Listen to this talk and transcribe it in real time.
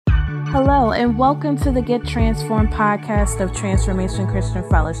Hello, and welcome to the Get Transformed podcast of Transformation Christian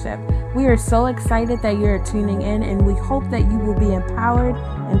Fellowship. We are so excited that you're tuning in, and we hope that you will be empowered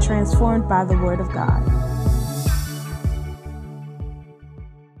and transformed by the Word of God.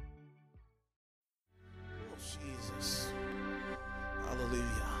 Jesus.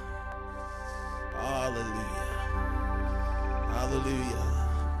 Hallelujah. Hallelujah. Hallelujah.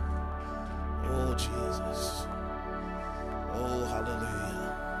 Oh, Jesus. Oh, hallelujah.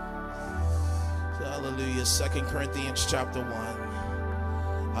 Hallelujah. 2 Corinthians chapter 1.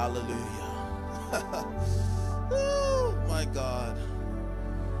 Hallelujah. Oh, my God.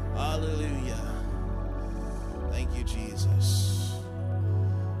 Hallelujah. Thank you, Jesus.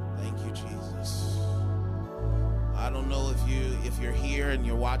 Thank you, Jesus. I don't know if you're here and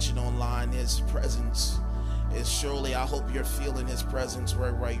you're watching online, his presence is surely, I hope you're feeling his presence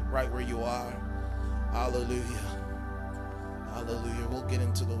right where you are. Hallelujah. Hallelujah. We'll get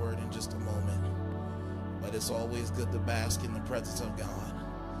into the word in just a moment. But it's always good to bask in the presence of God.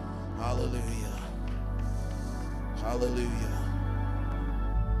 Hallelujah. Hallelujah.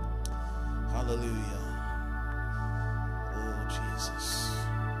 Hallelujah. Oh, Jesus.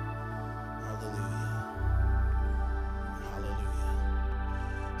 Hallelujah. Hallelujah.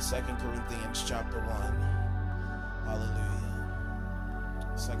 2 Corinthians chapter 1. Hallelujah.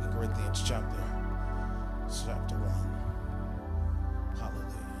 2 Corinthians chapter 1. Hallelujah.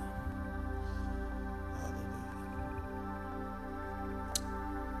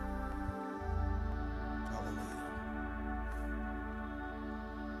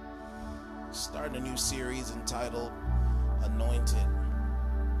 Starting a new series entitled Anointed.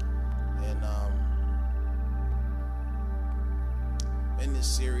 And in this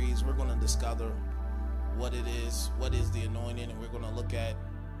series, we're going to discover what it is, what is the anointing, and we're going to look at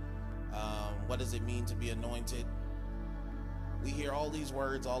what does it mean to be anointed. We hear all these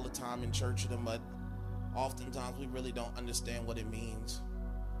words all the time in church, but oftentimes we really don't understand what it means.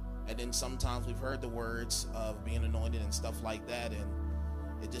 And then sometimes we've heard the words of being anointed and stuff like that, and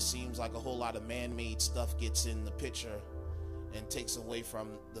it just seems like a whole lot of man-made stuff gets in the picture and takes away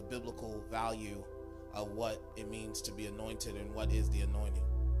from the biblical value of what it means to be anointed and what is the anointing.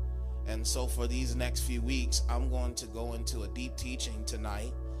 And so for these next few weeks, I'm going to go into a deep teaching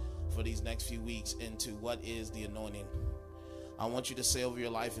tonight for these next few weeks into what is the anointing. I want you to say over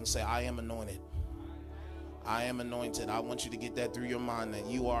your life and say, I am anointed. I am anointed. I want you to get that through your mind that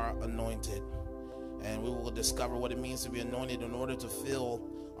you are anointed. And we will discover what it means to be anointed in order to fill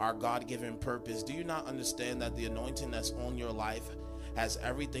our God-given purpose. Do you not understand that the anointing that's on your life has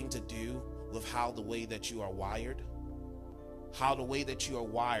everything to do with how the way that you are wired? How the way that you are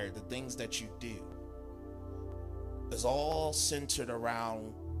wired, the things that you do, is all centered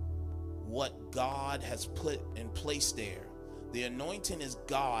around what God has put in place there. The anointing is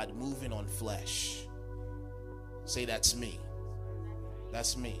God moving on flesh. Say, that's me.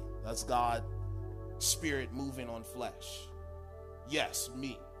 That's me. That's God. Spirit moving on flesh. Yes,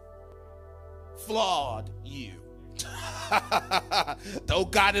 me. Flawed, you.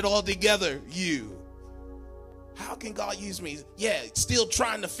 Don't got it all together, you. How can God use me? Yeah, still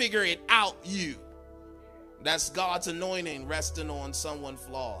trying to figure it out, you. That's God's anointing resting on someone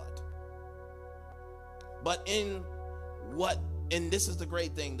flawed. But and this is the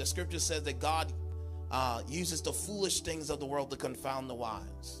great thing, the scripture says that God uses the foolish things of the world to confound the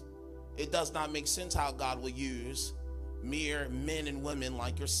wise. It does not make sense how God will use mere men and women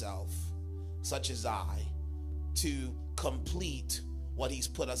like yourself, such as I, to complete what he's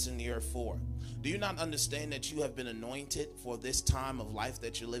put us in the earth for. Do you not understand that you have been anointed for this time of life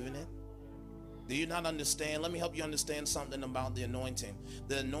that you're living in? Do you not understand? Let me help you understand something about the anointing.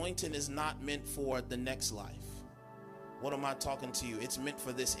 The anointing is not meant for the next life. What am I talking to you? It's meant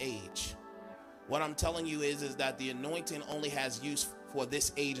for this age. What I'm telling you is that the anointing only has use for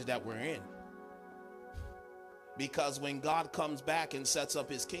this age that we're in. Because when God comes back and sets up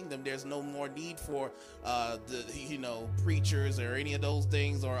his kingdom, there's no more need for preachers or any of those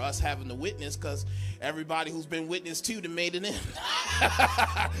things, or us having to witness, because everybody who's been witnessed to them made it in.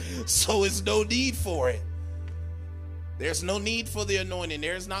 So it's no need for it. There's no need for the anointing.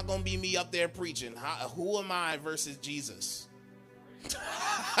 There's not going to be me up there preaching. Who am I versus Jesus?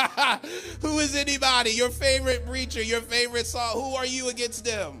 Who is anybody? Your favorite preacher, your favorite song. Who are you against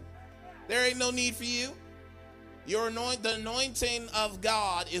them? There ain't no need for you. The anointing of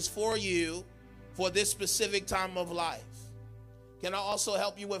God is for you for this specific time of life. Can I also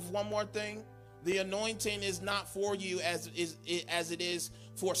help you with one more thing? The anointing is not for you as it is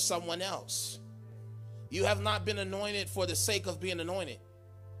for someone else. You have not been anointed for the sake of being anointed.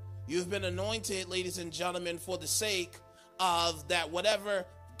 You've been anointed, ladies and gentlemen, for the sake of that whatever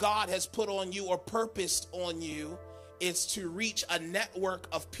God has put on you or purposed on you is to reach a network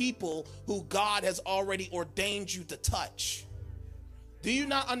of people who God has already ordained you to touch. Do you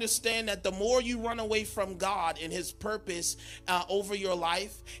not understand that the more you run away from God and his purpose over your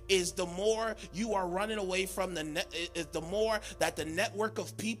life is the more you are running away from the more that the network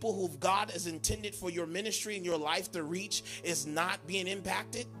of people who God has intended for your ministry and your life to reach is not being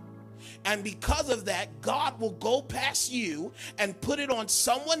impacted? And because of that, God will go past you and put it on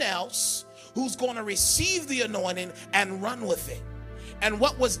someone else who's going to receive the anointing and run with it. And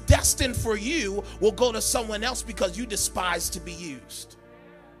what was destined for you will go to someone else because you despise to be used.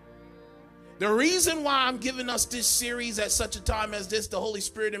 The reason why I'm giving us this series at such a time as this, the Holy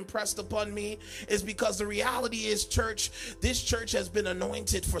Spirit impressed upon me, is because the reality is, church, this church has been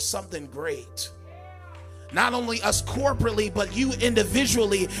anointed for something great. Not only us corporately, but you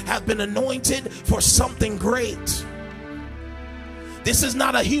individually have been anointed for something great. This is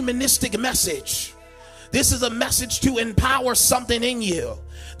not a humanistic message. This is a message to empower something in you.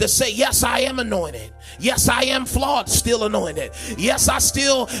 To say, yes, I am anointed. Yes, I am flawed, still anointed. Yes, I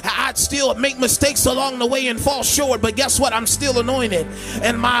still make mistakes along the way and fall short, but guess what? I'm still anointed.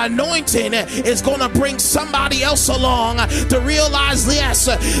 And my anointing is going to bring somebody else along to realize, yes,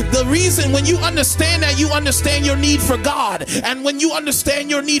 the reason when you understand that, you understand your need for God. And when you understand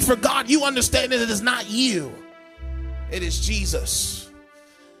your need for God, you understand that it is not you. It is Jesus.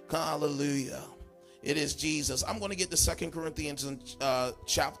 Hallelujah. It is Jesus. I'm going to get to 2 Corinthians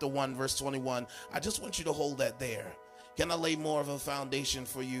chapter 1, verse 21. I just want you to hold that there. Can I lay more of a foundation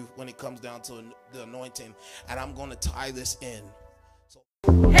for you when it comes down to the anointing? And I'm going to tie this in.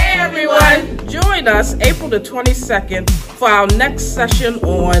 Hey everyone, join us April the 22nd for our next session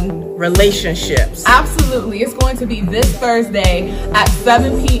on relationships. Absolutely. It's going to be this Thursday at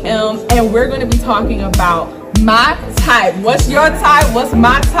 7 p.m. and we're going to be talking about my type. What's your type? What's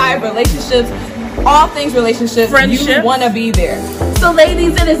my type? Relationships. All things relationships, you want to be there. So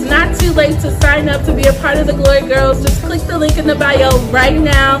ladies, it is not too late to sign up to be a part of the Glory Girls. Just click the link in the bio right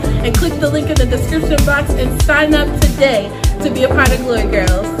now and click the link in the description box and sign up today to be a part of Glory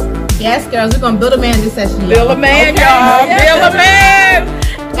Girls. Yes, girls, we're going to build a man this session. Build a man, okay, y'all. Build a man.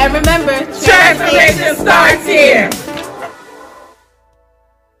 And remember, transformation starts here.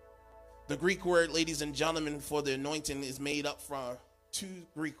 The Greek word, ladies and gentlemen, for the anointing is made up from two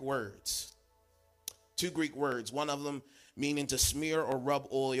Greek words. One of them meaning to smear or rub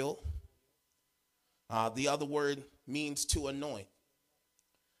oil. The other word means to anoint.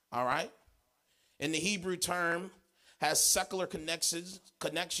 All right? And the Hebrew term has secular connections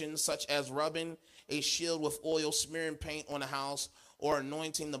such as rubbing a shield with oil, smearing paint on a house, or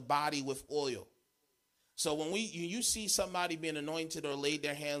anointing the body with oil. So when you see somebody being anointed or laid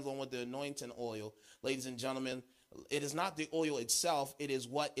their hands on with the anointing oil, ladies and gentlemen, it is not the oil itself, it is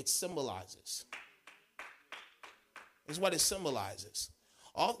what it symbolizes. Is what it symbolizes.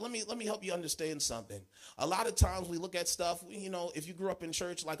 Let me help you understand something. A lot of times we look at stuff, you know, if you grew up in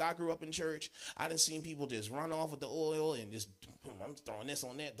church like I grew up in church, I done seen people just run off with the oil and just, I'm throwing this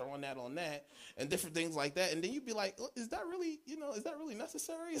on that, throwing that on that, and different things like that. And then you'd be like, is that really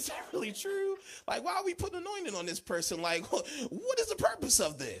necessary? Is that really true? Like, why are we putting anointing on this person? Like, what is the purpose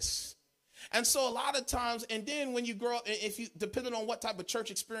of this? And so a lot of times, and then when you grow up, if you, depending on what type of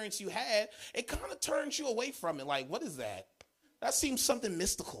church experience you had, it kind of turns you away from it. Like, what is that? That seems something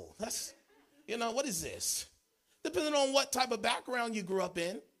mystical. That's, what is this? Depending on what type of background you grew up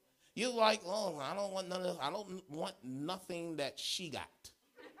in, you're like, oh, I don't want nothing that she got.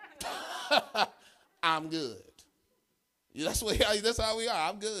 I'm good. That's how we are.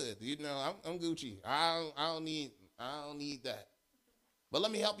 I'm good. I'm Gucci. I don't need that. But let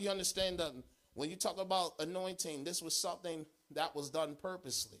me help you understand that when you talk about anointing, this was something that was done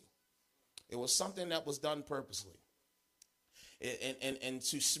purposely. It was something that was done purposely. And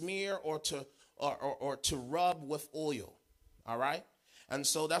to smear or to rub with oil. All right? And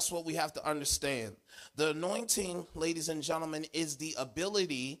so that's what we have to understand. The anointing, ladies and gentlemen, is the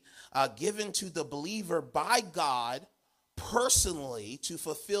ability given to the believer by God personally to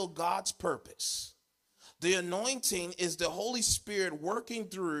fulfill God's purpose. The anointing is the Holy Spirit working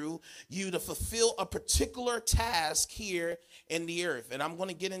through you to fulfill a particular task here in the earth. And I'm going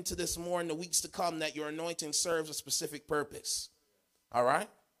to get into this more in the weeks to come, that your anointing serves a specific purpose. All right?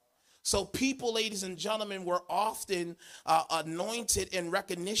 So people, ladies and gentlemen, were often anointed in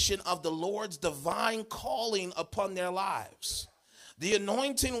recognition of the Lord's divine calling upon their lives. The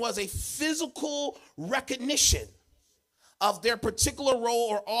anointing was a physical recognition of their particular role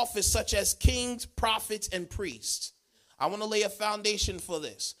or office, such as kings, prophets, and priests. I want to lay a foundation for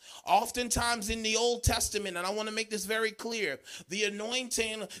this. Oftentimes in the Old Testament, and I want to make this very clear, the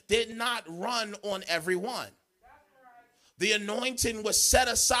anointing did not run on everyone. The anointing was set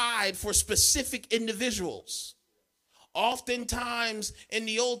aside for specific individuals. Oftentimes in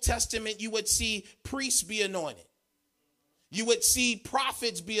the Old Testament, you would see priests be anointed. You would see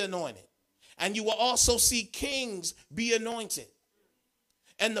prophets be anointed. And you will also see kings be anointed.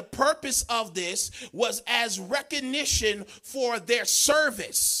 And the purpose of this was as recognition for their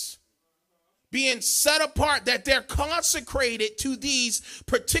service, being set apart, that they're consecrated to these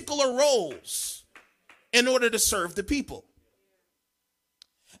particular roles in order to serve the people.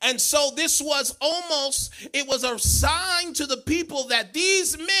 And so this was it was a sign to the people that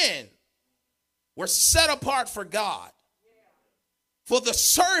these men were set apart for God, for the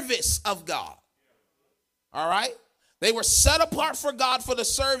service of God. All right? They were set apart for God, for the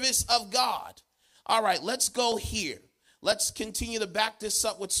service of God. All right, let's go here. Let's continue to back this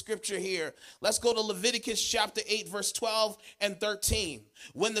up with scripture here. Let's go to Leviticus chapter 8, verse 12 and 13.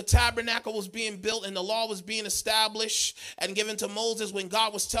 When the tabernacle was being built and the law was being established and given to Moses, when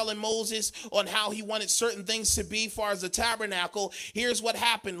God was telling Moses on how he wanted certain things to be as far as the tabernacle, here's what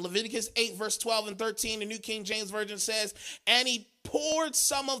happened. Leviticus 8, verse 12 and 13, the New King James Version says, and he poured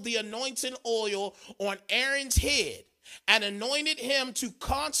some of the anointing oil on Aaron's head and anointed him to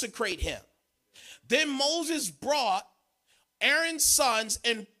consecrate him. Then Moses brought Aaron's sons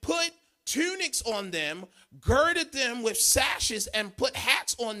and put tunics on them, girded them with sashes, and put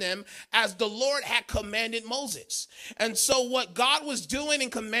hats on them as the Lord had commanded Moses. And so what God was doing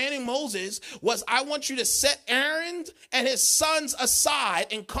in commanding Moses was, I want you to set Aaron and his sons aside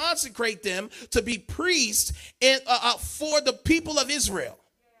and consecrate them to be priests for the people of Israel.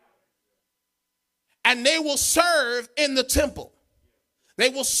 And they will serve in the temple. They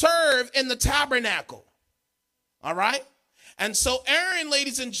will serve in the tabernacle. All right? And so Aaron,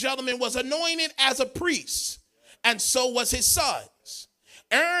 ladies and gentlemen, was anointed as a priest, and so was his sons.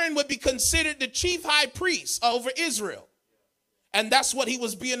 Aaron would be considered the chief high priest over Israel, and that's what he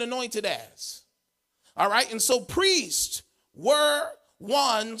was being anointed as. All right? And so priests were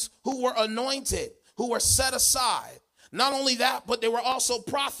ones who were anointed, who were set aside. Not only that, but they were also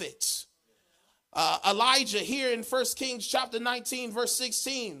prophets. Elijah here in 1 Kings chapter 19, verse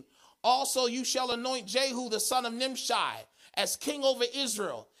 16. Also you shall anoint Jehu the son of Nimshi as king over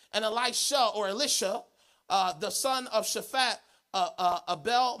Israel, and Elisha, the son of Shaphat,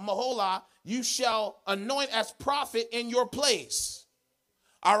 Abel Maholah, you shall anoint as prophet in your place.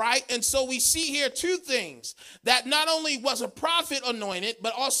 All right, and so we see here two things, that not only was a prophet anointed,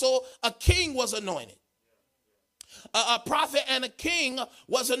 but also a king was anointed. A prophet and a king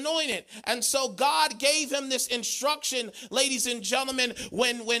was anointed. And so God gave him this instruction, ladies and gentlemen,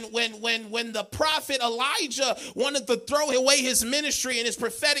 when the prophet Elijah wanted to throw away his ministry and his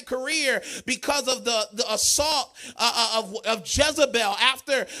prophetic career because of the assault of Jezebel,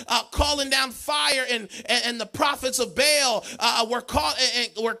 after calling down fire, and the prophets of Baal were caught and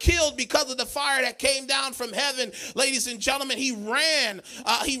were killed because of the fire that came down from heaven. Ladies and gentlemen, he ran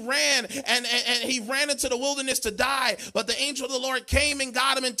and he ran into the wilderness to die. But the angel of the Lord came and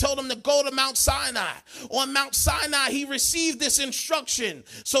got him and told him to go to Mount Sinai. On Mount Sinai, he received this instruction.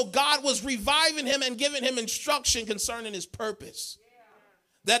 So God was reviving him and giving him instruction concerning his purpose.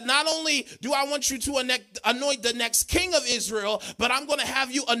 That not only do I want you to anoint the next king of Israel, but I'm going to have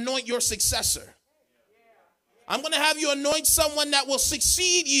you anoint your successor. I'm going to have you anoint someone that will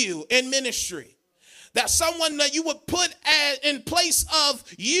succeed you in ministry. That someone that you would put in place of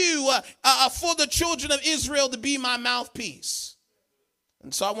you for the children of Israel to be my mouthpiece.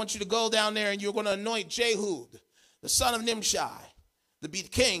 And so I want you to go down there and you're going to anoint Jehu, the son of Nimshi, to be the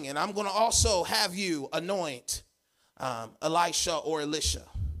king. And I'm going to also have you anoint Elisha or Elisha,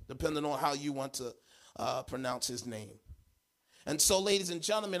 depending on how you want to pronounce his name. And so, ladies and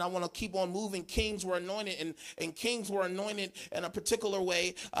gentlemen, I want to keep on moving. Kings were anointed, and kings were anointed in a particular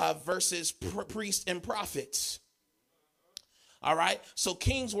way versus priests and prophets. All right? So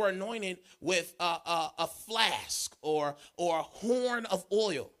kings were anointed with a flask or a horn of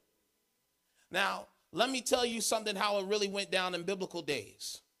oil. Now, let me tell you something, how it really went down in biblical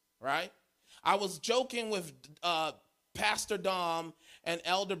days, right? I was joking with Pastor Dom and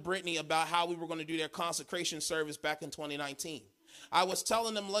Elder Brittany about how we were going to do their consecration service back in 2019. I was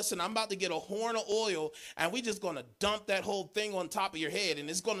telling them, listen, I'm about to get a horn of oil, and we just going to dump that whole thing on top of your head, and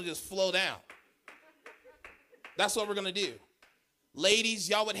it's going to just flow down. That's what we're going to do. Ladies,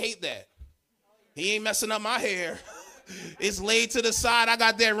 y'all would hate that. He ain't messing up my hair. It's laid to the side. I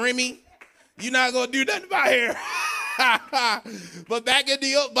got that Remy. You're not going to do nothing to my hair. But back in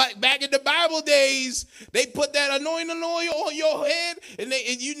the Bible days, they put that anointing oil on your head, and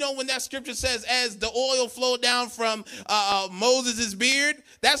you know when that scripture says, as the oil flowed down from Moses' beard,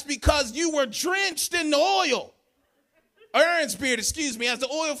 that's because you were drenched in the oil. Aaron's beard, excuse me, as the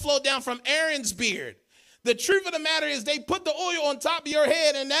oil flowed down from Aaron's beard. The truth of the matter is they put the oil on top of your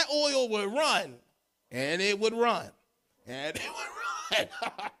head, and that oil would run, and it would run, and it would run.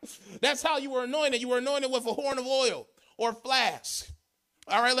 That's how you were anointed. You were anointed with a horn of oil or flask.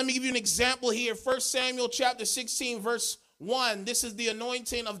 All right, let me give you an example here. 1 Samuel chapter 16, verse 1. This is the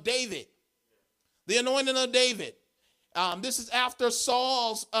anointing of David. The anointing of David. This is after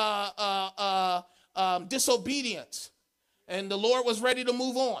Saul's disobedience. And the Lord was ready to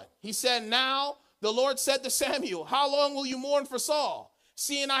move on. He said, now the Lord said to Samuel, how long will you mourn for Saul,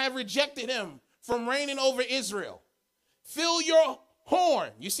 seeing I have rejected him from reigning over Israel? Fill your horn,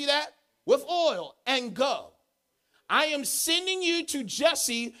 you see that, with oil and go. I am sending you to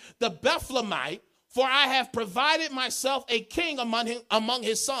Jesse the Bethlehemite, for I have provided myself a king among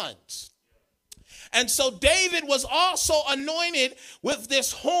his sons. And so David was also anointed with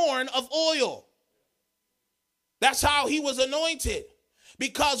this horn of oil. That's how he was anointed.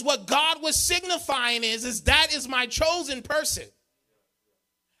 Because what God was signifying is that is my chosen person.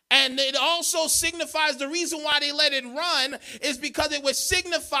 And it also signifies the reason why they let it run is because it would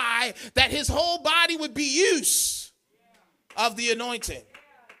signify that his whole body would be used of the anointing.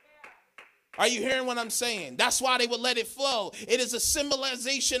 Are you hearing what I'm saying? That's why they would let it flow. It is a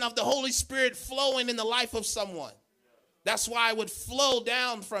symbolization of the Holy Spirit flowing in the life of someone. That's why it would flow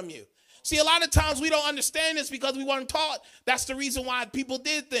down from you. See, a lot of times we don't understand this because we weren't taught. That's the reason why people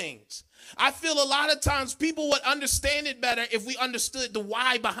did things. I feel a lot of times people would understand it better if we understood the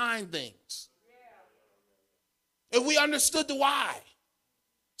why behind things. If we understood the why.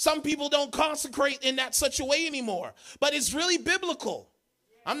 Some people don't consecrate in that such a way anymore, but it's really biblical.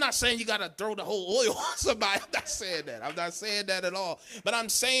 I'm not saying you got to throw the whole oil on somebody. I'm not saying that. I'm not saying that at all. But I'm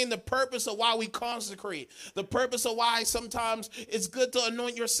saying the purpose of why we consecrate, the purpose of why sometimes it's good to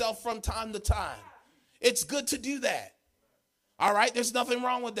anoint yourself from time to time. It's good to do that. All right? There's nothing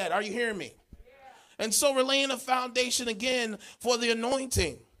wrong with that. Are you hearing me? And so we're laying a foundation again for the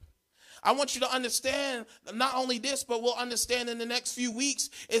anointing. I want you to understand not only this, but we'll understand in the next few weeks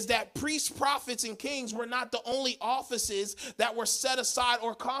is that priests, prophets, and kings were not the only offices that were set aside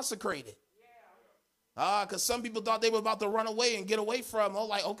or consecrated. Because some people thought they were about to run away and get away from,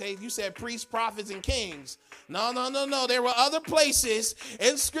 okay, you said priests, prophets, and kings. No. There were other places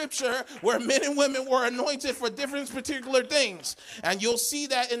in Scripture where men and women were anointed for different particular things. And you'll see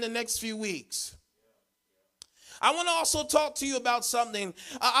that in the next few weeks. I want to also talk to you about something.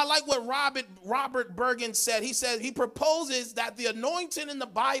 I like what Robert Bergen said. He said he proposes that the anointing in the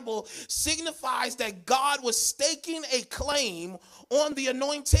Bible signifies that God was staking a claim on the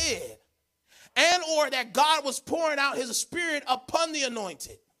anointed, and or that God was pouring out his spirit upon the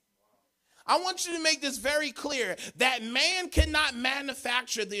anointed. I want you to make this very clear that man cannot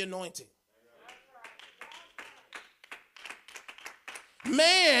manufacture the anointing.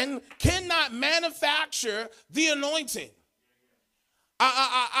 Man cannot manufacture the anointing.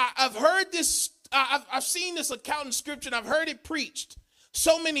 I've heard this, I've seen this account in Scripture, and I've heard it preached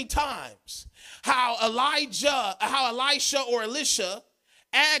so many times. How Elisha or Elisha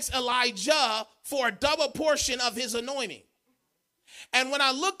asked Elijah for a double portion of his anointing. And when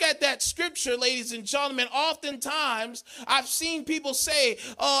I look at that scripture, ladies and gentlemen, oftentimes I've seen people say,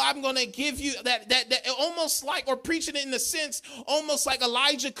 I'm going to give you that almost like, or preaching it in the sense, almost like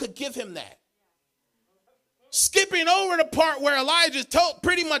Elijah could give him that. Skipping over the part where Elijah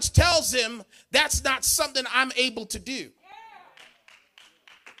pretty much tells him that's not something I'm able to do.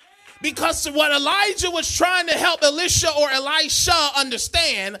 Because what Elijah was trying to help Elisha or Elisha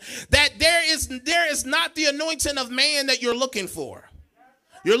understand, that there is not the anointing of man that you're looking for.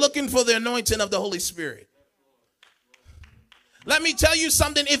 You're looking for the anointing of the Holy Spirit. Let me tell you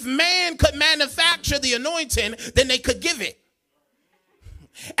something. If man could manufacture the anointing, then they could give it.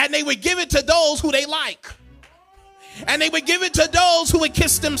 And they would give it to those who they like. And they would give it to those who would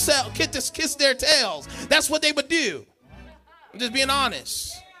kiss their tails. That's what they would do. I'm just being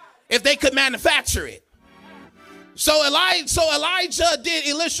honest. If they could manufacture it. So Elijah did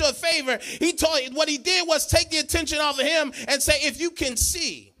Elisha a favor. What he did was take the attention off of him and say, if you can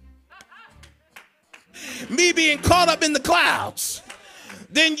see me being caught up in the clouds,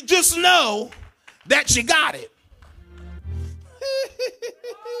 then just know that you got it.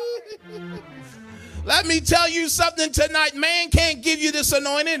 Let me tell you something tonight. Man can't give you this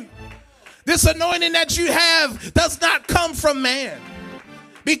anointing. This anointing that you have does not come from man.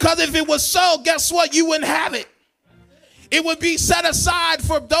 Because if it was so, guess what? You wouldn't have it. It would be set aside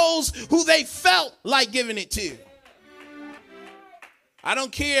for those who they felt like giving it to. I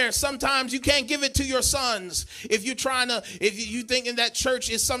don't care. Sometimes you can't give it to your sons if you're if you thinking that church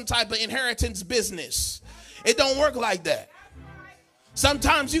is some type of inheritance business. It don't work like that.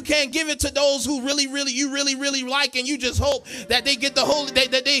 Sometimes you can't give it to those who you really like, and you just hope that they get the holy,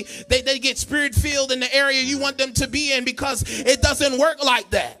 that they get spirit filled in the area you want them to be in, because it doesn't work like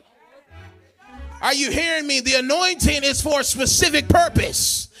that. Are you hearing me? The anointing is for a specific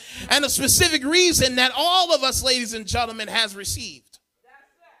purpose and a specific reason that all of us, ladies and gentlemen, has received.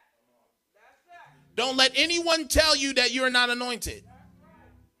 Don't let anyone tell you that you're not anointed.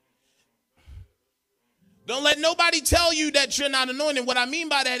 Don't let nobody tell you that you're not anointed. What I mean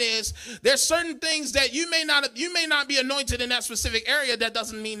by that is there's certain things that you may not be anointed in that specific area. That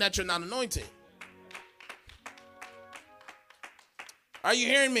doesn't mean that you're not anointed. Are you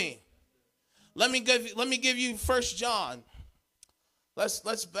hearing me? Let me give you 1 John.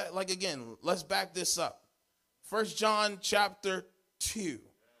 Let's back this up. 1 John chapter 2,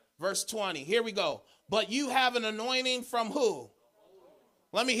 verse 20. Here we go. But you have an anointing from who?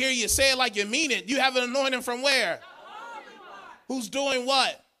 Let me hear you say it like you mean it. You have an anointing from where? Who's doing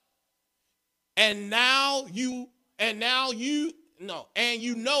what? And you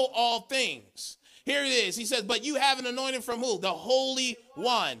know all things. Here it is. He says, but you have an anointing from who? The Holy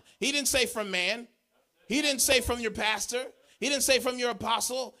One. He didn't say from man. He didn't say from your pastor. He didn't say from your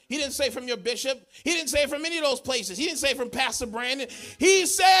apostle. He didn't say from your bishop. He didn't say from any of those places. He didn't say from Pastor Brandon. He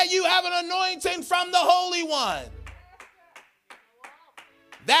said you have an anointing from the Holy One.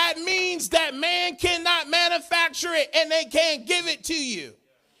 That means that man cannot manufacture it, and they can't give it to you.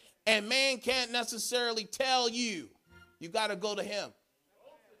 And man can't necessarily tell you. You got to go to him.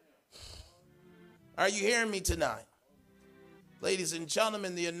 Are you hearing me tonight? Ladies and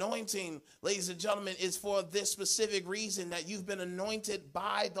gentlemen, the anointing, ladies and gentlemen, is for this specific reason, that you've been anointed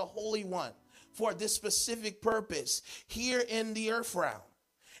by the Holy One for this specific purpose here in the earth realm.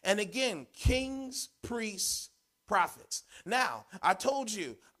 And again, kings, priests, prophets. Now, I told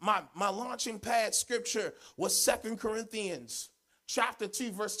you my launching pad scripture was 2 Corinthians chapter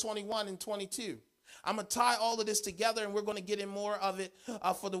 2, verse 21 and 22. I'm going to tie all of this together, and we're going to get in more of it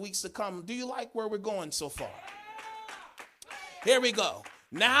for the weeks to come. Do you like where we're going so far? Here we go.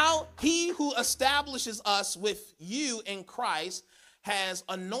 Now, he who establishes us with you in Christ has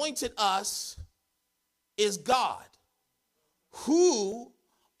anointed us is God, who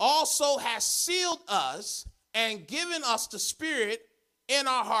also has sealed us and given us the Spirit in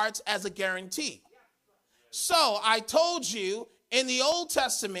our hearts as a guarantee. So I told you in the Old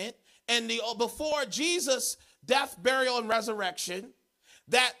Testament and before Jesus' death, burial, and resurrection,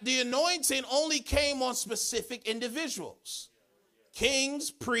 that the anointing only came on specific individuals.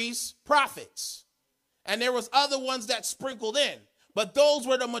 Kings, priests, prophets. And there was other ones that sprinkled in. But those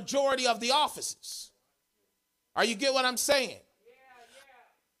were the majority of the offices. Are you get what I'm saying?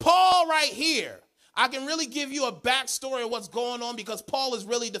 Paul right here, I can really give you a backstory of what's going on, because Paul is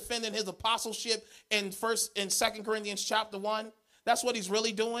really defending his apostleship in 2 Corinthians chapter 1. That's what he's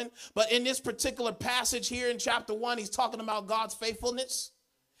really doing. But in this particular passage here in chapter 1, he's talking about God's faithfulness.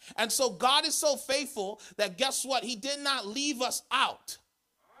 And so God is so faithful that guess what? He did not leave us out.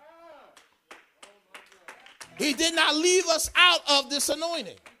 He did not leave us out of this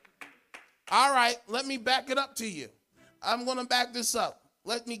anointing. All right, let me back it up to you. I'm going to back this up.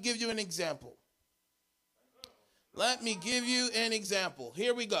 Let me give you an example. Let me give you an example.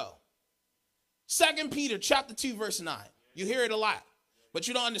 Here we go. 2 Peter chapter 2, verse 9. You hear it a lot, but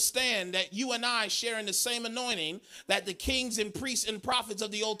you don't understand that you and I share in the same anointing that the kings and priests and prophets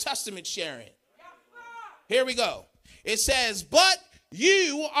of the Old Testament share in. Here we go. It says, but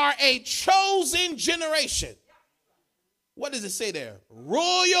you are a chosen generation. What does it say there?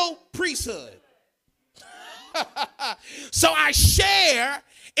 Royal priesthood. So I share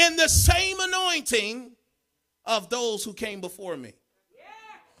in the same anointing of those who came before me.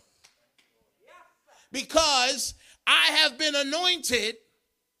 Because I have been anointed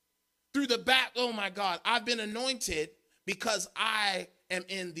through the back. Oh my God. I've been anointed because I am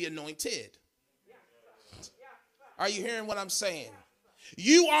in the anointed. Are you hearing what I'm saying?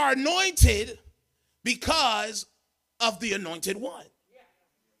 You are anointed because of the anointed one.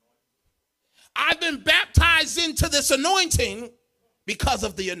 I've been baptized into this anointing because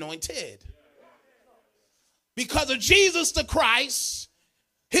of the anointed. Because of Jesus the Christ,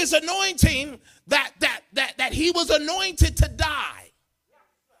 his anointing, that he was anointed to die.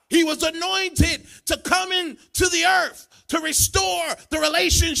 He was anointed to come into the earth to restore the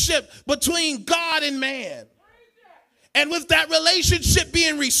relationship between God and man. And with that relationship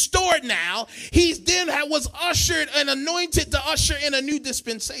being restored now, he then was ushered and anointed to usher in a new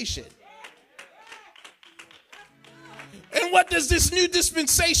dispensation. And what does this new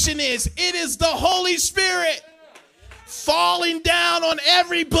dispensation is? It is the Holy Spirit falling down on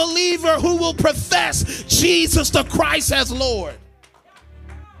every believer who will profess Jesus the Christ as Lord.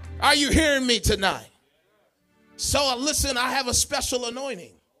 Are you hearing me tonight? So listen, I have a special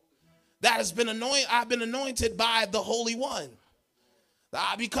anointing that has been anointed. I've been anointed by the Holy One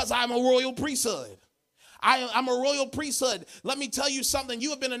because I'm a royal priesthood. I'm a royal priesthood. Let me tell you something. You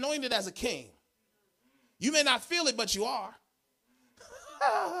have been anointed as a king. You may not feel it, but you are.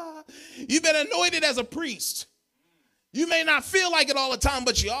 You've been anointed as a priest. You may not feel like it all the time,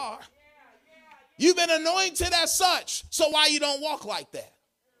 but you are. You've been anointed as such. So why you don't walk like that?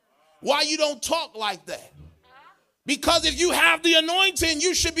 Why you don't talk like that? Because if you have the anointing,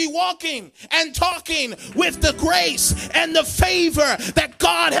 you should be walking and talking with the grace and the favor that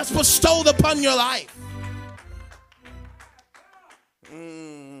God has bestowed upon your life.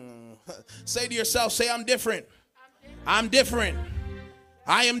 Say to yourself, say, I'm different. I'm different.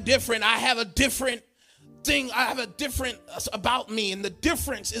 I am different. I have a different thing. I have a different about me. And the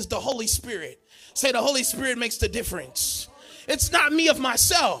difference is the Holy Spirit. Say, the Holy Spirit makes the difference. It's not me of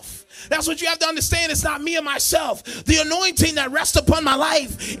myself. That's what you have to understand. It's not me or myself. The anointing that rests upon my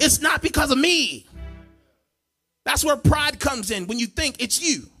life is not because of me. That's where pride comes in when you think it's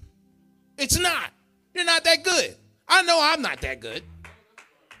you. It's not. You're not that good. I know I'm not that good.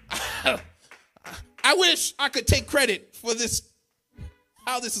 I wish I could take credit for this,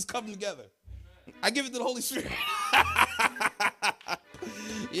 how this is coming together. I give it to the Holy Spirit.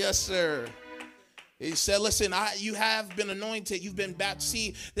 Yes, sir. He said, listen, you have been anointed. You've been baptized.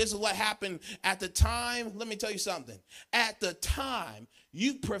 See, this is what happened at the time. Let me tell you something. At the time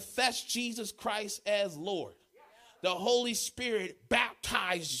you professed Jesus Christ as Lord, the Holy Spirit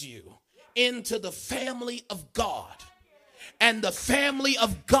baptized you into the family of God. And the family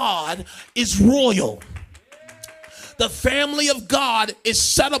of God is royal. The family of God is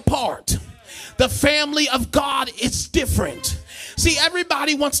set apart. The family of God is different. See,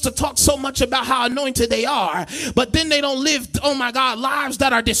 everybody wants to talk so much about how anointed they are, but then they don't live, oh my God, lives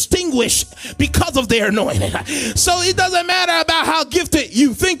that are distinguished because of their anointing. So it doesn't matter about how gifted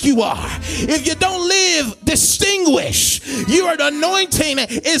you think you are. If you don't live distinguished, your anointing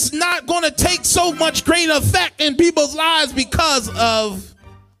is not going to take so much great effect in people's lives because of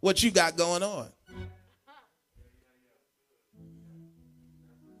what you got going on.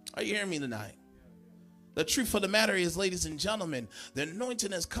 Are you hearing me tonight? The truth of the matter is, ladies and gentlemen, the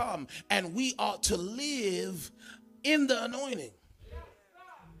anointing has come and we ought to live in the anointing.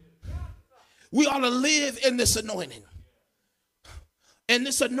 We ought to live in this anointing. And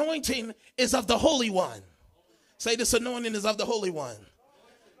this anointing is of the Holy One. Say, this anointing is of the Holy One.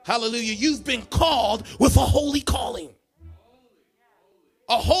 Hallelujah. You've been called with a holy calling.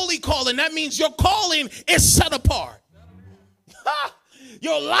 A holy calling. That means your calling is set apart.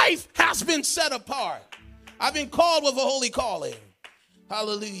 Your life has been set apart. I've been called with a holy calling.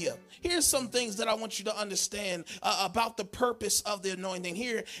 Hallelujah. Here's some things that I want you to understand about the purpose of the anointing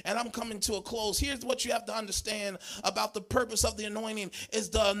here. And I'm coming to a close. Here's what you have to understand about the purpose of the anointing is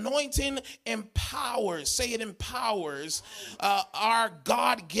the anointing empowers, say it empowers our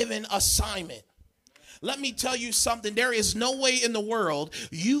God-given assignment. Let me tell you something. There is no way in the world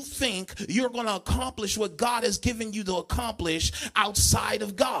you think you're going to accomplish what God has given you to accomplish outside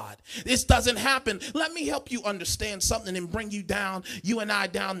of God. This doesn't happen. Let me help you understand something and bring you down, you and I,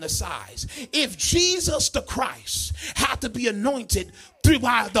 down the size. If Jesus the Christ had to be anointed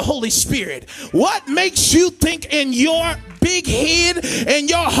by the Holy Spirit, what makes you think in your big head and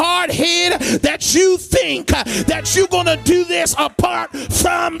your hard head that you think that you're going to do this apart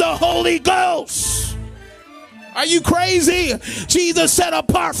from the Holy Ghost? Are you crazy? Jesus said,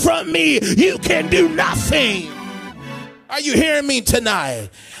 apart from me, you can do nothing. Are you hearing me tonight?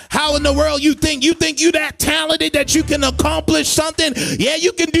 How in the world you think you that talented that you can accomplish something? Yeah,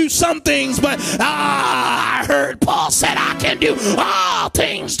 you can do some things, but I heard Paul said I can do all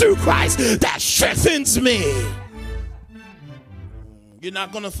things through Christ that strengthens me. You're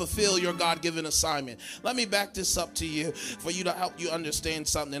not going to fulfill your God-given assignment. Let me back this up to you for you to help you understand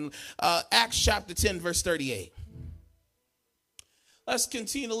something. Acts chapter 10, verse 38. Let's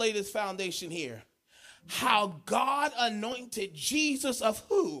continue to lay this foundation here. How God anointed Jesus of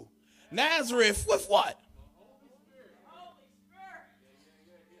who? Nazareth with what?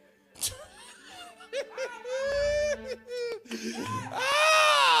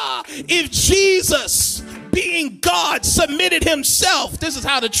 If Jesus, being being God, submitted himself. This is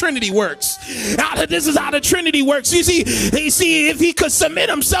how the Trinity works. This is how the Trinity works. You see, if he could submit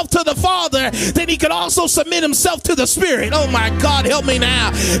himself to the Father, then he could also submit himself to the Spirit. Oh my God, help me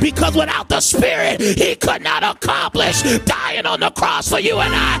now. Because without the Spirit, he could not accomplish dying on the cross for you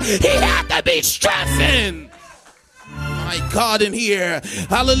and I. He had to be strengthened. My God, in here,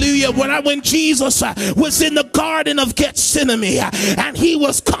 hallelujah. When Jesus was in the Garden of Gethsemane and he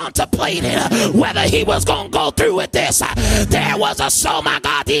was contemplating whether he was going to go through with this, there was oh my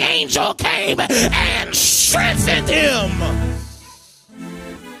God, the angel came and strengthened him.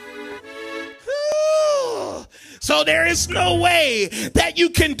 So there is no way that you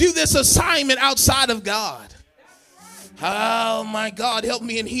can do this assignment outside of God. Oh my God, help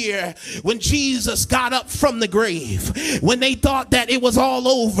me in here. When Jesus got up from the grave, when they thought that it was all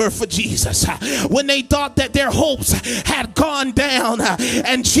over for Jesus, when they thought that their hopes had gone down,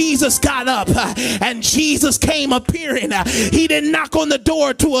 and Jesus got up and Jesus came appearing, he didn't knock on the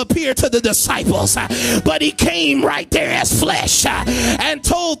door to appear to the disciples, but he came right there as flesh and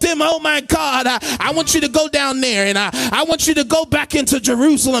told them, oh my God, I want you to go down there, and I want you to go back into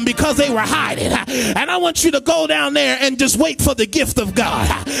Jerusalem because they were hiding, and I want you to go down there and just wait for the gift of God.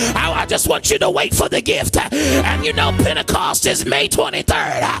 I just want you to wait for the gift. And you know Pentecost is May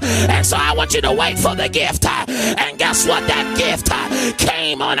 23rd. And so I want you to wait for the gift. And guess what? That gift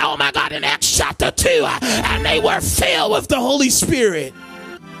came on, oh my God, in Acts chapter 2. And they were filled with the Holy Spirit.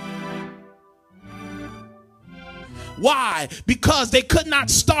 Why? Because they could not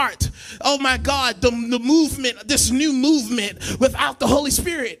start, oh my God, the movement, this new movement without the Holy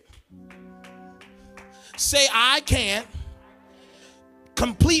Spirit. Say, I can't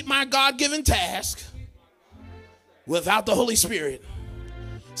complete my God-given task without the Holy Spirit.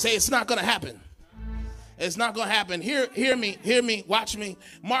 Say, it's not going to happen. It's not going to happen. Hear me, watch me.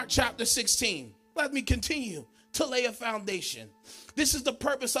 Mark chapter 16. Let me continue to lay a foundation. This is the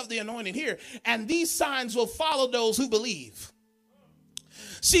purpose of the anointing here. And these signs will follow those who believe.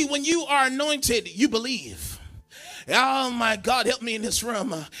 See, when you are anointed, you believe. Oh my God, help me in this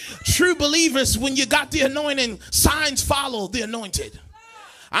room. True believers, when you got the anointing, signs follow the anointed.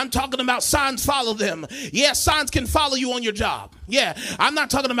 I'm talking about signs follow them. Yeah, signs can follow you on your job. Yeah, I'm not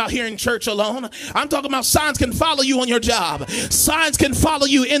talking about here in church alone. I'm talking about signs can follow you on your job. Signs can follow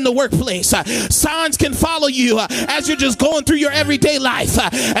you in the workplace. Signs can follow you as you're just going through your everyday life.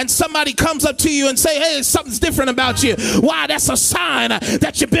 And somebody comes up to you and say, hey, something's different about you. Why? That's a sign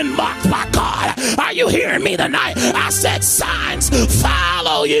that you've been marked by God. Are you hearing me tonight? I said signs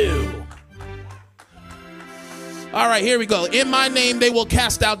follow you. All right, here we go. In my name, they will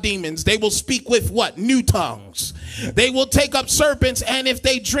cast out demons. They will speak with what? New tongues. They will take up serpents, and if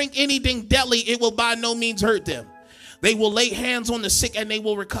they drink anything deadly, it will by no means hurt them. They will lay hands on the sick, and they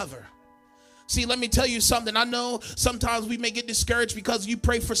will recover. See, let me tell you something. I know sometimes we may get discouraged because you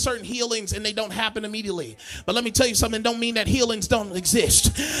pray for certain healings and they don't happen immediately. But let me tell you something. Don't mean that healings don't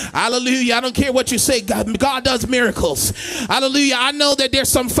exist. Hallelujah. I don't care what you say. God does miracles. Hallelujah. I know that there's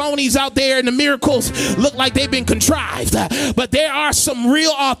some phonies out there and the miracles look like they've been contrived. But there are some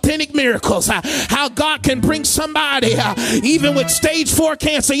real authentic miracles. How God can bring somebody, even with stage 4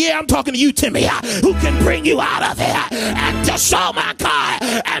 cancer. Yeah, I'm talking to you, Timmy, who can bring you out of it and just, oh my God,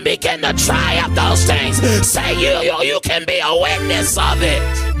 and begin to try up those things. Say you can be a witness of it.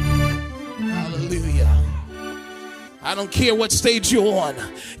 Hallelujah. I don't care what stage you're on.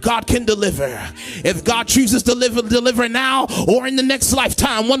 God can deliver. If God chooses to deliver now or in the next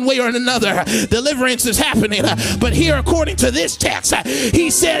lifetime, one way or another, deliverance is happening. But here, according to this text,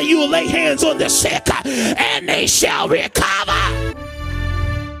 he said you will lay hands on the sick and they shall recover.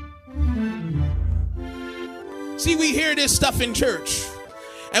 See, we hear this stuff in church.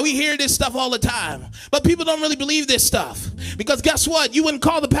 And we hear this stuff all the time. But people don't really believe this stuff. Because guess what? You wouldn't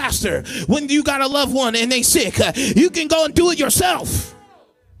call the pastor when you got a loved one and they sick. You can go and do it yourself.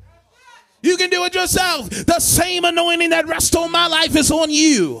 You can do it yourself. The same anointing that rests on my life is on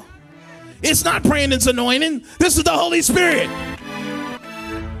you. It's not Brandon's anointing. This is the Holy Spirit.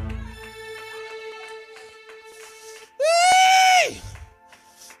 Whee!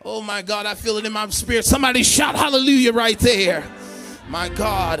 Oh my God, I feel it in my spirit. Somebody shout hallelujah right there. My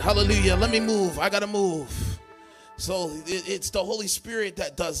God, hallelujah. Let me move. I got to move. So it's the Holy Spirit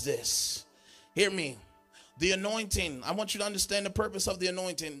that does this. Hear me. The anointing. I want you to understand the purpose of the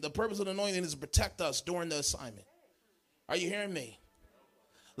anointing. The purpose of the anointing is to protect us during the assignment. Are you hearing me?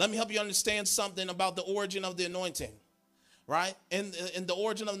 Let me help you understand something about the origin of the anointing. Right? In the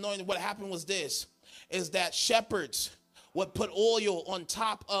origin of the anointing, what happened was this. Is that shepherds would put oil on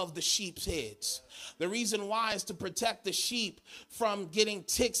top of the sheep's heads. The reason why is to protect the sheep from getting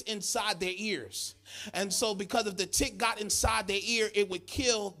ticks inside their ears. And so because if the tick got inside their ear, it would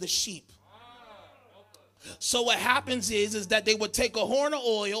kill the sheep. So what happens is that they would take a horn of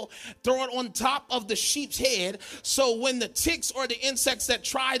oil, throw it on top of the sheep's head, so when the ticks or the insects that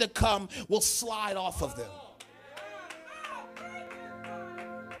try to come will slide off of them.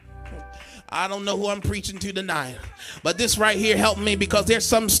 I don't know who I'm preaching to tonight, but this right here helped me, because there's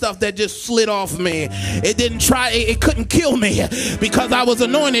some stuff that just slid off me. It couldn't kill me because I was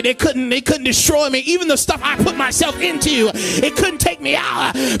anointed. It couldn't destroy me. Even the stuff I put myself into, it couldn't take me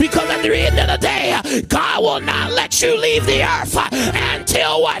out, because at the end of the day, God will not let you leave the earth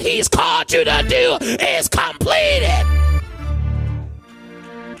until what he's called you to do is completed.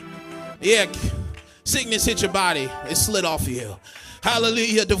 Yeah, sickness hit your body, it slid off of you.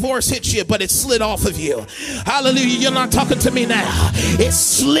 Hallelujah. Divorce hit you, but it slid off of you. Hallelujah. You're not talking to me now. It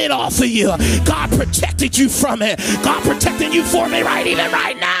slid off of you. God protected you from it. God protecting you for me even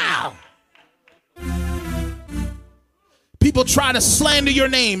right now. People try to slander your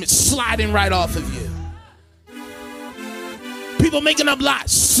name. It's sliding right off of you. People making up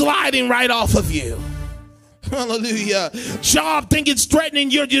lies. Sliding right off of you. Hallelujah. Job think it's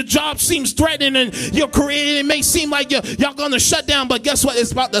threatening. Your job seems threatening, and your career, it may seem like y'all gonna shut down, but guess what?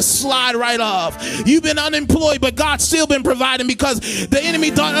 It's about to slide right off. You've been unemployed, but God's still been providing, because the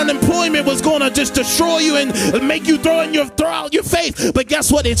enemy thought unemployment was gonna just destroy you and make you throw out your faith. But guess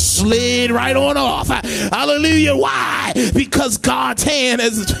what? It slid right on off. Hallelujah. Why? Because God's hand,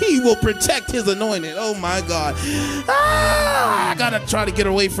 as he will protect his anointed. Oh my God. I gotta try to get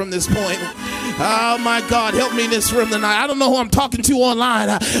away from this point. Oh my God, help me in this room tonight. I don't know who I'm talking to online,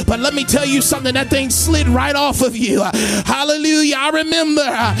 but let me tell you something. That thing slid right off of you. Hallelujah. I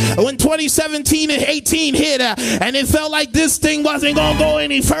remember when 2017 and 18 hit, and it felt like this thing wasn't going to go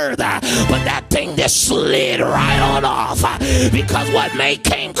any further, but that thing just slid right on off, because what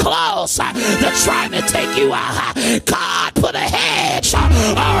came close to trying to take you out, God put a hedge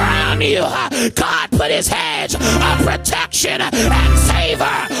around you. God put his hedge of protection and favor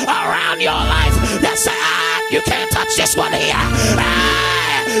around your life. That say, you can't touch this one here.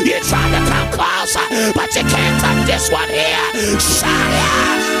 You try to come closer, but you can't touch this one here.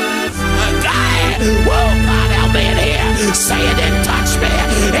 God, God help me in here. Say it didn't touch me.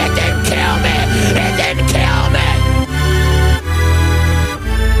 It didn't kill me. It didn't kill me.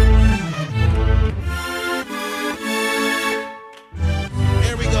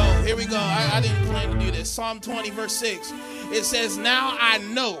 Here we go. I didn't plan to do this. Psalm 20 verse 6. It says, now I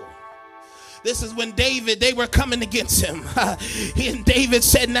know. This is when they were coming against him. And David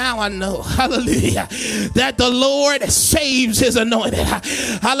said, now I know, hallelujah, that the Lord saves his anointed.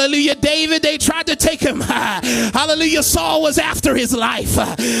 Hallelujah. David, they tried to take him. Hallelujah. Saul was after his life.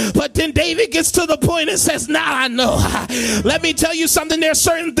 But then David gets to the point and says, now I know. Let me tell you something. There's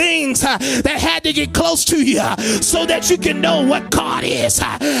certain things that had to get close to you so that you can know what God is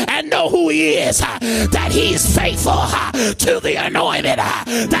and know who he is, that he's faithful to the anointed,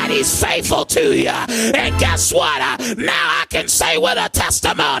 that he's faithful to you. And guess what? Now I can say with a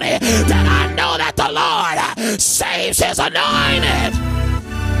testimony that I know that the Lord saves his anointed.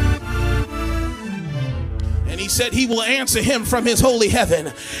 And he said he will answer him from his holy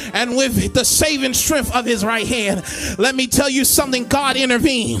heaven, and with the saving strength of his right hand. Let me tell you something. God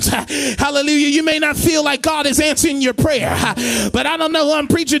intervenes. Hallelujah. You may not feel like God is answering your prayer, but I don't know who I'm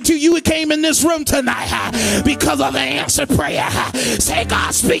preaching to. You came in this room tonight because of an answered prayer. Say,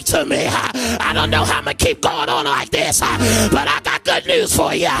 God, speak to me. I don't know how I'm going to keep going on like this, but I got good news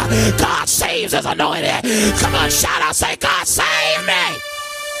for you. God saves his anointed. Come on, shout out, say, God, save me.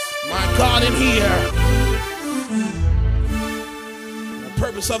 My God in here. The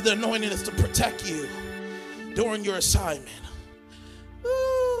purpose of the anointing is to protect you during your assignment.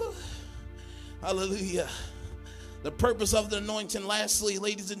 Woo. Hallelujah. The purpose of the anointing, lastly,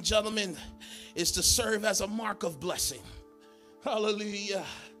 ladies and gentlemen, is to serve as a mark of blessing. Hallelujah.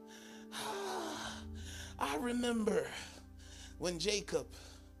 I remember when Jacob,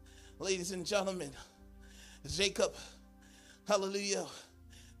 ladies and gentlemen, Jacob, hallelujah,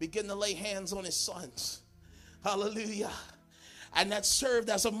 began to lay hands on his sons. Hallelujah. And that served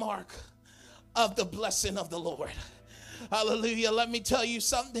as a mark of the blessing of the Lord. Hallelujah. Let me tell you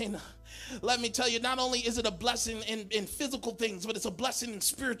something. Let me tell you, not only is it a blessing in physical things, but it's a blessing in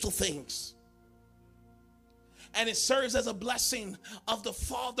spiritual things. And it serves as a blessing of the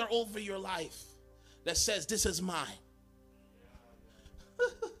Father over your life that says, this is mine.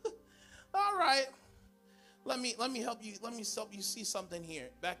 All right. Let me help you see something here.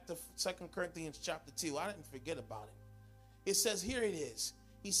 Back to 2 Corinthians chapter 2. I didn't forget about it. It says, here it is.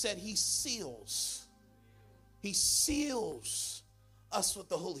 He said he seals. He seals us with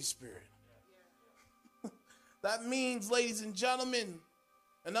the Holy Spirit. That means, ladies and gentlemen,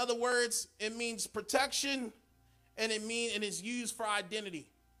 in other words, it means protection, and it is used for identity.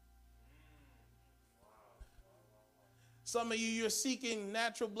 Some of you, you're seeking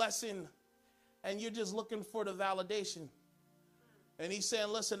natural blessing, and you're just looking for the validation. And he's saying,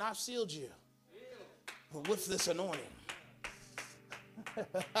 listen, I've sealed you with this anointing.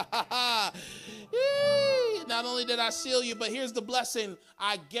 Not only did I seal you, but here's the blessing.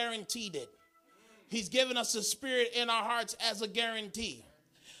 I guaranteed it. He's given us a spirit in our hearts as a guarantee.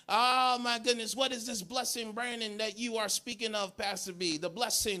 Oh, my goodness. What is this blessing, Brandon, that you are speaking of, Pastor B? The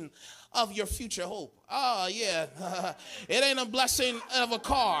blessing of your future hope. Oh, yeah. It ain't a blessing of a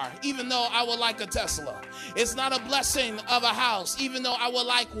car, even though I would like a Tesla. It's not a blessing of a house, even though I would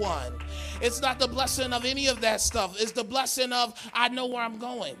like one. It's not the blessing of any of that stuff. It's the blessing of, I know where I'm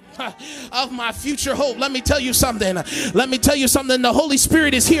going, of my future hope. Let me tell you something. Let me tell you something. The Holy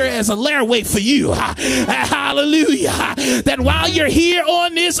Spirit is here as a layaway for you. Hallelujah. That while you're here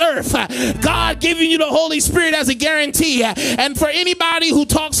on this earth, God giving you the Holy Spirit as a guarantee. And for anybody who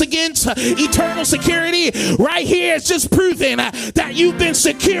talks against eternal security, right here it's just proving that you've been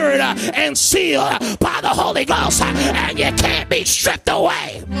secured and sealed by the Holy Ghost, and you can't be stripped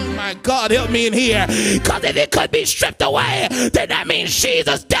away. Oh my God, help me in here, because if it could be stripped away, then that means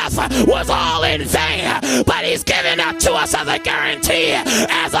Jesus' death was all in vain. But he's given it to us as a guarantee,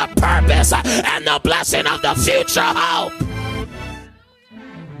 as a purpose, and the blessing of the future hope.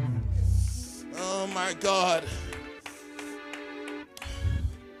 Oh my God.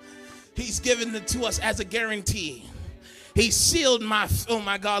 He's given it to us as a guarantee. He sealed oh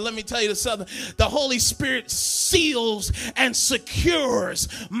my God, let me tell you something. The Holy Spirit seals and secures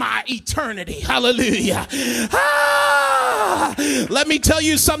my eternity. Hallelujah. Let me tell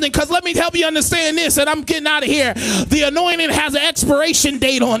you something, because let me help you understand this, and I'm getting out of here. The anointing has an expiration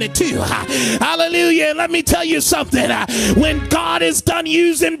date on it too. Hallelujah. And let me tell you something. When God is done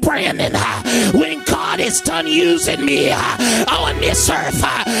using Brandon, when God is done using me on this earth,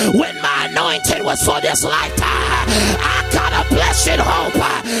 when my anointing was for this lifetime, I got a blessed hope.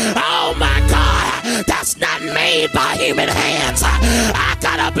 Oh my God, that's not made by human hands. I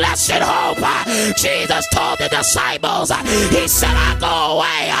got a blessed hope. Jesus told the disciples, he said, I go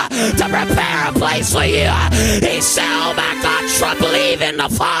away to prepare a place for you. He said, oh my God, believe in the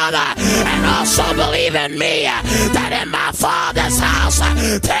Father and also believe in me, that in my Father's house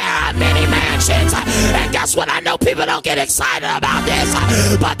there are many mansions. And guess what? I know people don't get excited about this,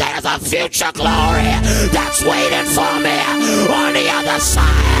 but there's a future glory that's waiting for me on the other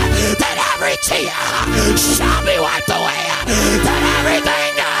side. That every tear shall be wiped away, that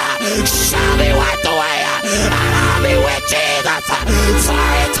everything shall be wiped away, and I'll be with Jesus for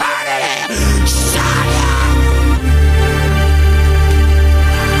eternity. Shout out.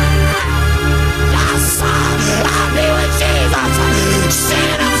 Yes, I'll be with Jesus,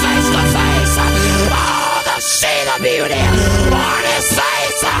 seeing him face to face. Oh, to see the beauty on his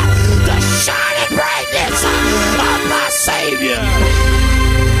face, the shining brightness of my Savior.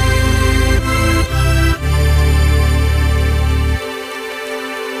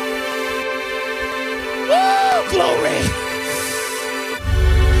 Glory.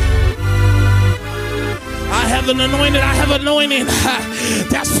 I have an anointing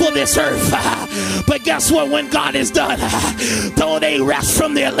that's for this earth. But guess what? When God is done, though they rest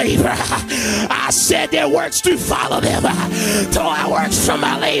from their labor, I said their works do follow them. Though I works from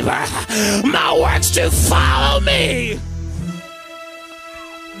my labor, my works do follow me.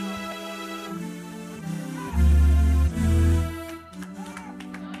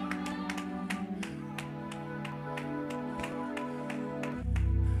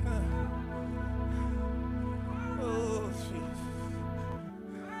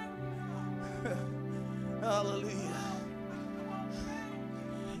 Hallelujah.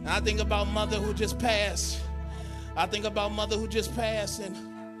 I think about mother who just passed. And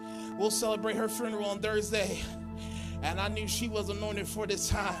we'll celebrate her funeral on Thursday. And I knew she was anointed for this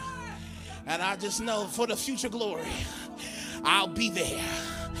time. And I just know for the future glory, I'll be there.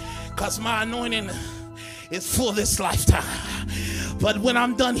 Because my anointing is for this lifetime. But when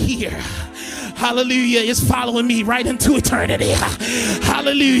I'm done here, hallelujah, it's following me right into eternity.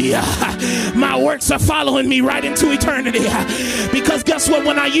 Hallelujah. my works are following me right into eternity. Because guess what?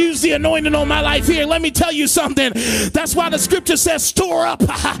 When I use the anointing on my life here, let me tell you something. That's why the scripture says, store up,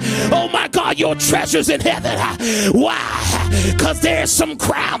 oh my God, your treasures in heaven. Why? Because there's some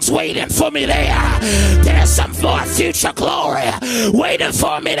crowns waiting for me there. There's some more future glory waiting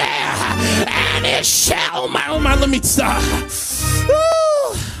for me there. And it shall, oh my, let me stop.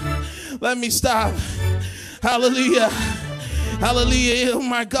 Woo. Let me stop. Hallelujah. Hallelujah. Oh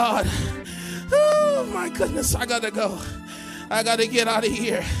my God. Oh my goodness. I gotta go. I gotta get out of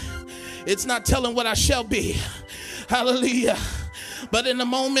here. It's not telling what I shall be. Hallelujah. But in a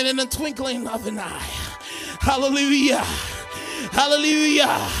moment, in the twinkling of an eye. Hallelujah.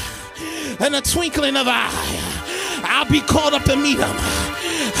 Hallelujah. In a twinkling of an eye, I'll be called up to meet him.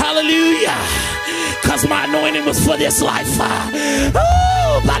 Hallelujah. Because my anointing was for this life.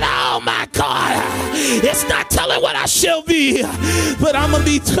 Oh, but oh my God, it's not telling what I shall be, but I'm going to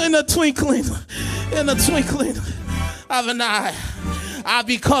be in a twinkling of an eye. I'll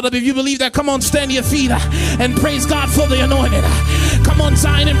be caught up. If you believe that, come on, stand to your feet and praise God for the anointing. Come on,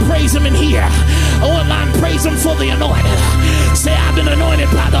 Zion, and praise him in here. Online, praise him for the anointing. Say, I've been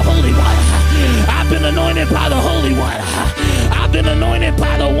anointed by the Holy One. I've been anointed by the Holy One. I've been anointed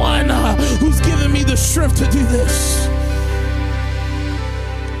by the one who's given me the strength to do this.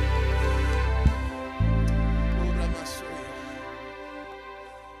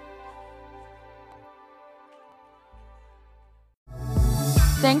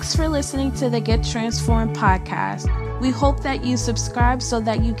 Thanks for listening to the Get Transformed podcast. We hope that you subscribe so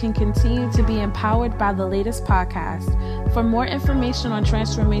that you can continue to be empowered by the latest podcast. For more information on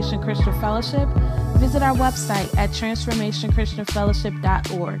Transformation Christian Fellowship, visit our website at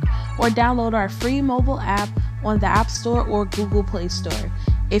transformationchristianfellowship.org or download our free mobile app on the App Store or Google Play Store.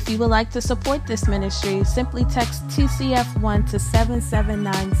 If you would like to support this ministry, simply text TCF1 to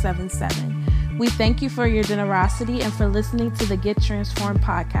 77977. We thank you for your generosity and for listening to the Get Transformed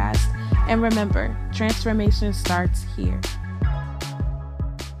podcast. And remember, transformation starts here.